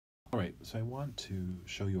All right, so I want to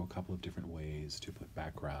show you a couple of different ways to put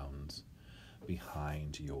backgrounds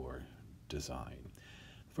behind your design.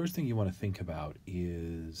 First thing you want to think about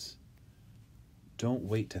is don't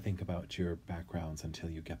wait to think about your backgrounds until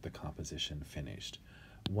you get the composition finished.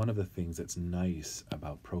 One of the things that's nice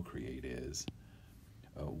about Procreate is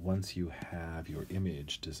once you have your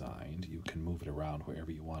image designed, you can move it around wherever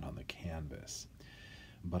you want on the canvas.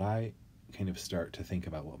 But I kind of start to think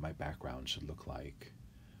about what my background should look like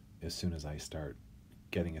as soon as I start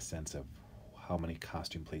getting a sense of how many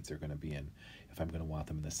costume plates are going to be in, if I'm going to want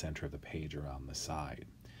them in the center of the page or on the side.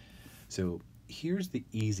 So here's the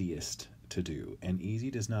easiest to do, and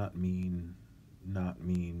easy does not mean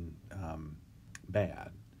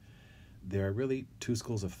bad. There are really two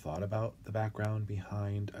schools of thought about the background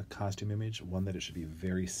behind a costume image. One, that it should be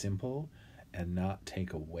very simple and not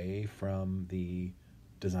take away from the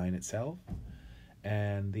design itself.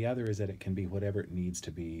 And the other is that it can be whatever it needs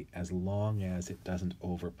to be as long as it doesn't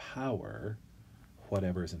overpower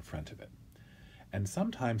whatever's in front of it. And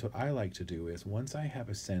sometimes what I like to do is, once I have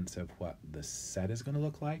a sense of what the set is going to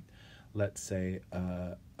look like, let's say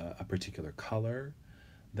a particular color,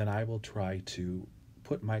 then I will try to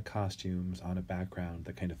put my costumes on a background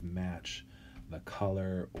that kind of match the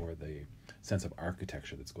color or the sense of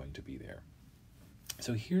architecture that's going to be there.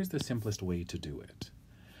 So here's the simplest way to do it.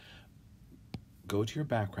 Go to your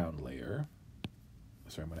background layer.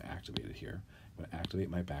 Sorry, I'm going to activate it here. I'm going to activate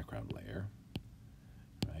my background layer.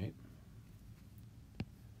 Right?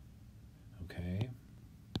 Okay.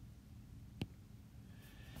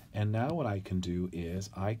 And now what I can do is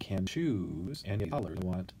I can choose any color I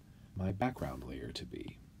want my background layer to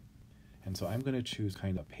be. And so I'm going to choose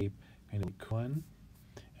kind of one,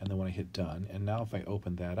 and then when I hit done, and now if I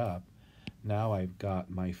open that up, now I've got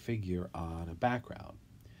my figure on a background.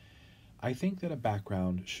 I think that a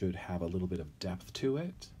background should have a little bit of depth to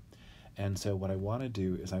it. And so what I want to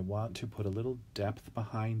do is I want to put a little depth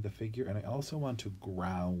behind the figure, and I also want to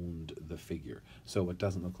ground the figure so it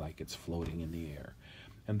doesn't look like it's floating in the air.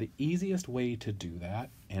 And the easiest way to do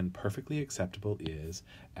that, and perfectly acceptable, is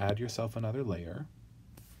add yourself another layer,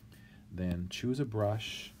 then choose a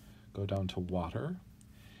brush, go down to water,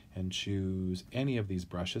 and choose any of these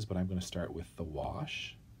brushes, but I'm going to start with the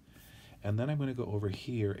wash. And then I'm going to go over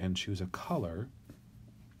here and choose a color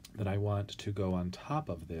that I want to go on top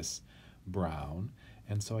of this brown.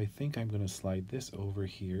 And so I think I'm going to slide this over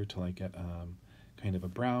here till I get kind of a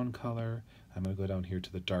brown color. I'm going to go down here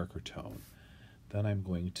to the darker tone. Then I'm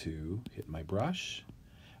going to hit my brush,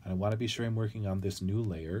 and I want to be sure I'm working on this new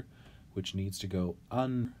layer, which needs to go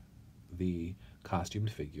under the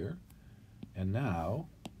costumed figure. And now,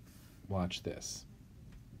 watch this.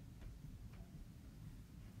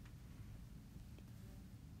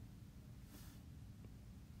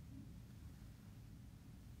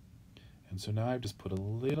 And so now I've just put a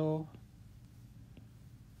little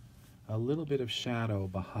bit of shadow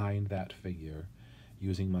behind that figure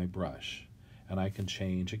using my brush. And I can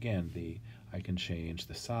change, again, I can change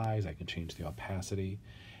the size, I can change the opacity.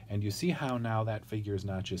 And you see how now that figure is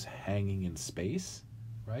not just hanging in space,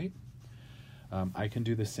 right? I can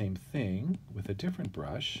do the same thing with a different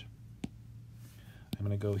brush. I'm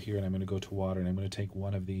going to go here and I'm going to go to water, and I'm going to take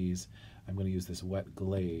one of these. I'm going to use this wet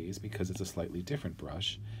glaze because it's a slightly different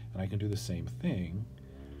brush, and I can do the same thing,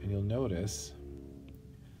 and you'll notice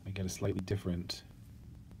I get a slightly different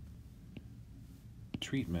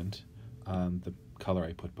treatment on the color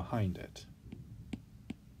I put behind it.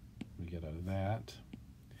 We get out of that.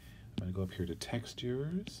 I'm going to go up here to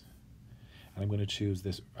textures, and I'm going to choose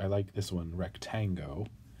this. I like this one, rectangle.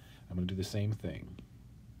 I'm going to do the same thing.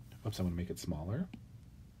 Oops, I'm going to make it smaller.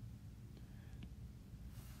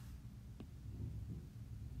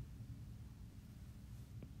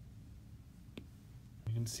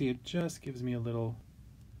 You can see it just gives me a little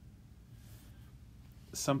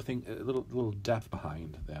something, a little depth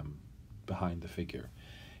behind them, behind the figure.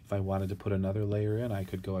 If I wanted to put another layer in, I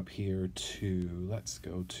could go up here to, let's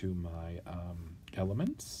go to my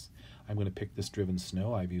elements. I'm going to pick this driven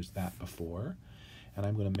snow. I've used that before. And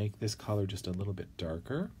I'm going to make this color just a little bit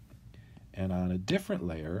darker. And on a different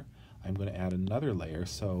layer, I'm going to add another layer.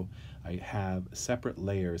 So I have separate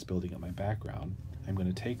layers building up my background. I'm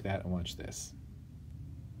going to take that and watch this.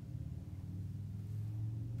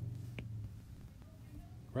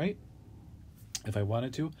 Right? If I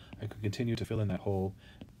wanted to, I could continue to fill in that whole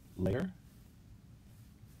layer.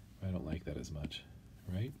 I don't like that as much,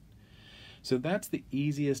 right? So that's the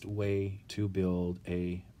easiest way to build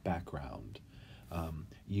a background.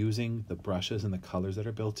 Using the brushes and the colors that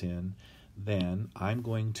are built in. Then I'm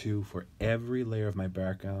going to, for every layer of my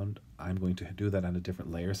background, I'm going to do that on a different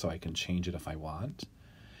layer so I can change it if I want.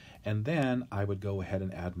 And then I would go ahead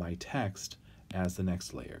and add my text as the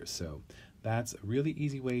next layer. So that's a really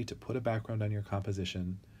easy way to put a background on your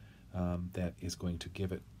composition that is going to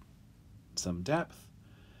give it some depth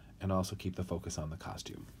and also keep the focus on the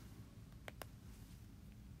costume.